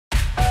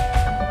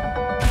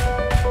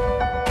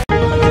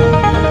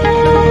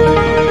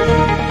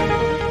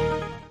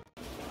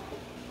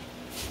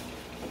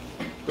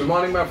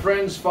morning, my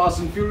friends. Fast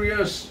and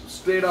Furious.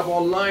 Stayed up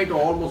all night,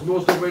 or almost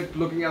most of it,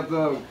 looking at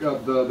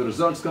the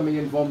results coming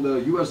in from the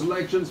US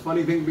elections.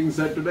 Funny thing being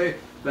said today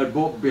that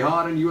both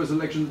Bihar and US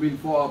elections been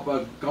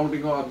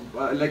counting on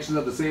elections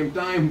at the same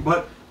time,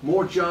 but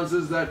more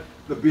chances that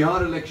the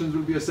Bihar elections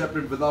will be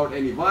accepted without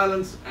any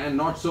violence, and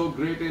not so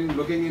great in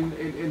looking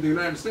in the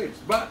United States.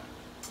 But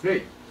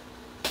hey,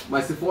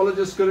 my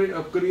psephologist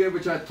career,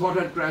 which I thought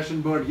had crashed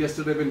and burned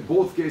yesterday, in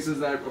both cases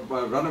that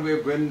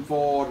runaway win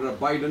for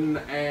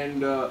Biden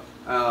and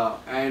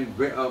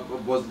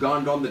was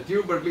gone down the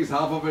tube, but at least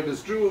half of it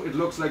is true. It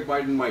looks like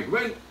Biden might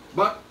win,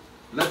 but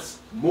let's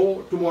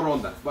more tomorrow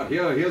on that. But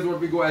here's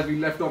what we go as we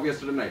left off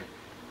yesterday night.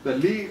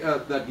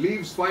 That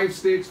leaves 5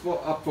 states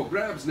up for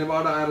grabs: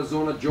 Nevada,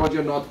 Arizona,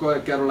 Georgia, North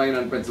Carolina,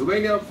 and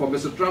Pennsylvania. For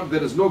Mr. Trump,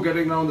 there is no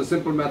getting around the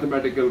simple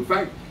mathematical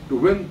fact: to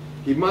win,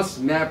 he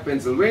must nab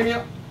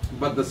Pennsylvania.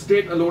 But the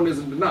state alone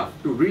isn't enough.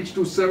 To reach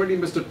 270,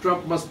 Mr.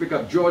 Trump must pick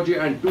up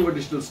Georgia and 2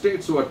 additional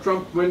states. So a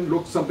Trump win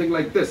looks something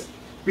like this: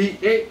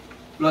 PA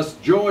plus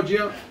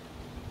Georgia,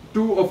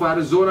 2 of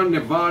Arizona,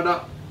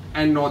 Nevada,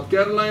 and North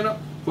Carolina.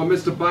 For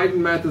Mr. Biden,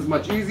 math is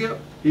much easier.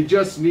 He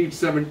just needs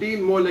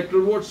 17 more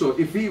electoral votes. So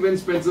if he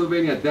wins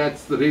Pennsylvania,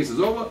 the race is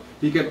over.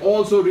 He can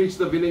also reach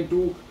the winning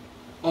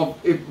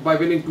by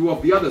winning 2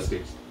 of the other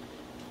states.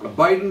 A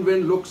Biden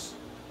win looks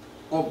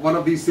of one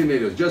of these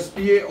scenarios: just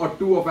PA or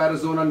 2 of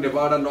Arizona,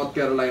 Nevada, North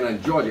Carolina,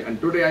 and Georgia.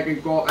 And today I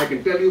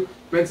can tell you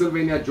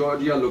Pennsylvania,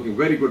 Georgia are looking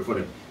very good for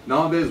him.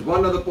 Now there's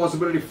one other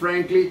possibility.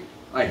 Frankly,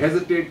 I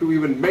hesitate to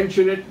even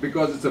mention it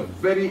because it's a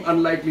very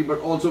unlikely but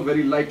also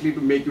very likely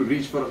to make you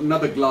reach for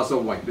another glass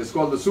of wine. It's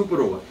called the super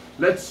over.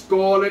 Let's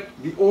call it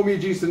the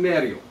OMG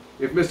scenario.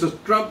 If Mr.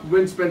 Trump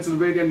wins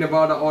Pennsylvania,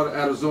 Nevada, or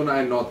Arizona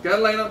and North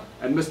Carolina,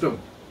 and Mr.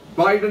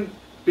 Biden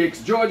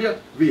takes Georgia,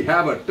 we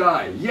have a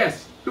tie.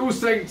 Yes,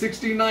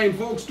 269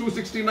 folks,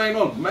 269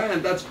 all.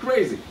 Man, that's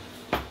crazy.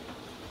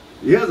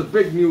 Here's the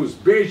big news.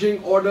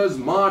 Beijing orders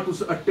Ma to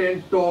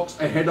attend talks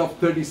ahead of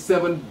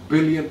 37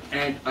 billion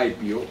ant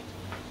IPO.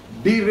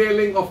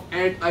 Derailing of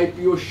ant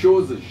IPO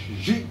shows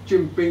Xi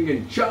Jinping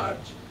in charge.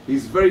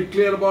 He's very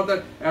clear about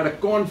that. At a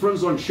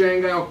conference on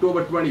Shanghai,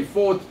 October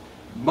 24th,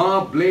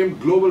 Ma blamed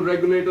global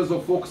regulators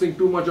for focusing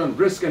too much on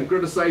risk and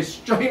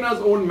criticized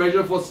China's own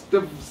measure for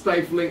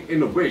stifling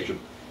innovation.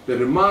 The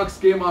remarks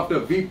came after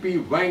VP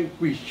Wang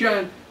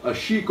Qishan, a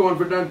Xi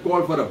confidant,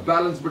 called for a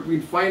balance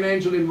between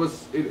financial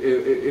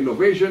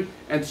innovation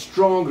and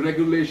strong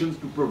regulations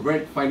to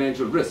prevent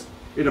financial risk.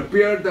 It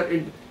appeared that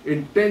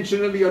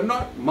intentionally or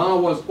not, Ma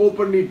was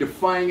openly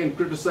defying and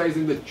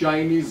criticizing the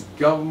Chinese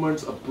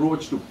government's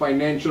approach to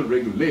financial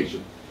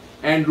regulation.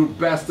 Andrew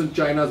Baston,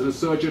 China's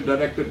researcher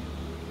director,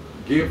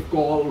 gave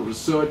call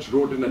research,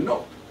 wrote in a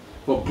note.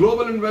 For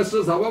global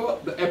investors, however,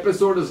 the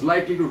episode is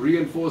likely to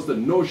reinforce the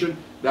notion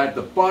that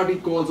the party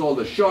calls all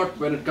the shots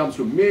when it comes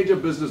to major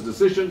business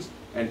decisions,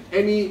 and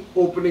any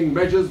opening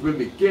measures will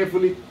be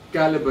carefully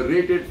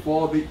calibrated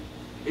for the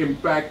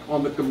impact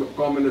on the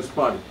Communist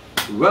Party.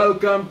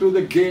 Welcome to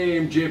the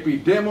game,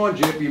 JP Demon,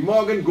 JP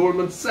Morgan,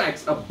 Goldman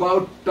Sachs.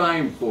 About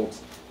time,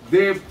 folks.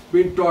 They've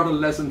been taught a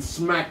lesson,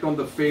 smacked on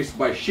the face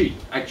by Xi.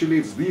 Actually,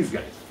 it's these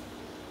guys.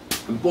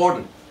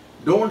 Important.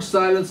 Don't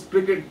silence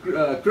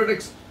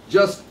critics.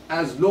 Just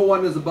as no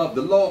one is above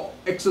the law,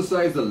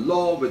 exercise the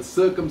law with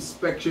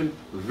circumspection,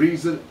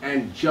 reason,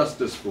 and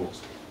justice, folks.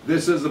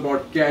 This is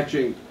about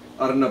catching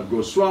Arnab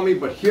Goswami,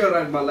 but here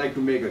I'd like to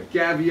make a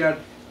caveat.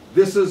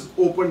 This is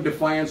open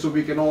defiance, so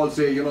we can all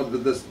say, you know,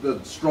 the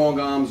strong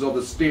arms of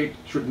the state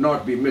should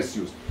not be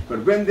misused.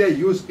 But when they're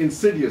used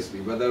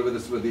insidiously, whether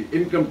it's with the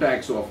income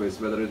tax office,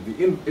 whether it's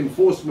the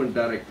enforcement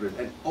directorate,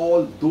 and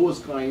all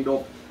those kind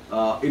of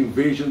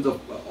invasions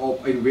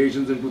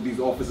into these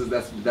offices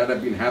that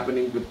have been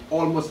happening with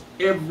almost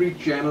every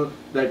channel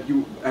that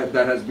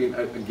has been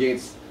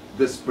against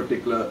this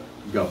particular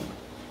government.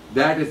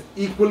 That is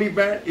equally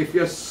bad.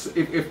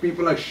 If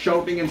people are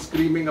shouting and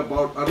screaming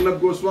about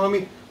Arnab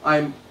Goswami,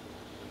 I'm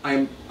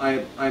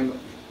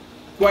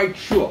quite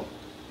sure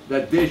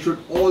that they should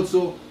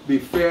also be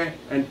fair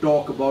and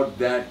talk about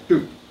that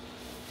too.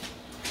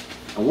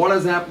 And what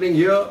is happening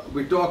here?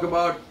 We talk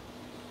about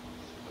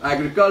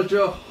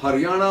agriculture.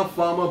 Haryana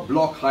farmer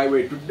block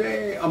highway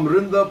today.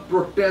 Amrinder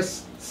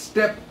protests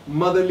step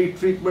motherly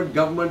treatment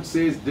government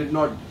says did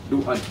not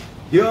do.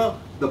 Here,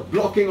 the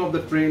blocking of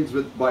the trains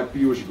by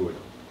Piyush Goyal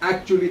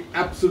actually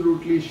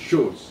absolutely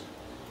shows,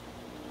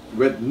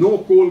 with no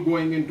coal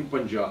going into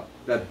Punjab,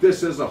 that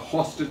this is a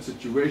hostage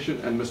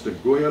situation, and Mr.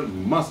 Goyal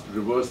must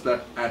reverse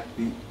that at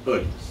the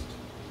earliest.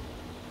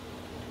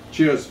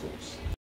 Cheers, folks.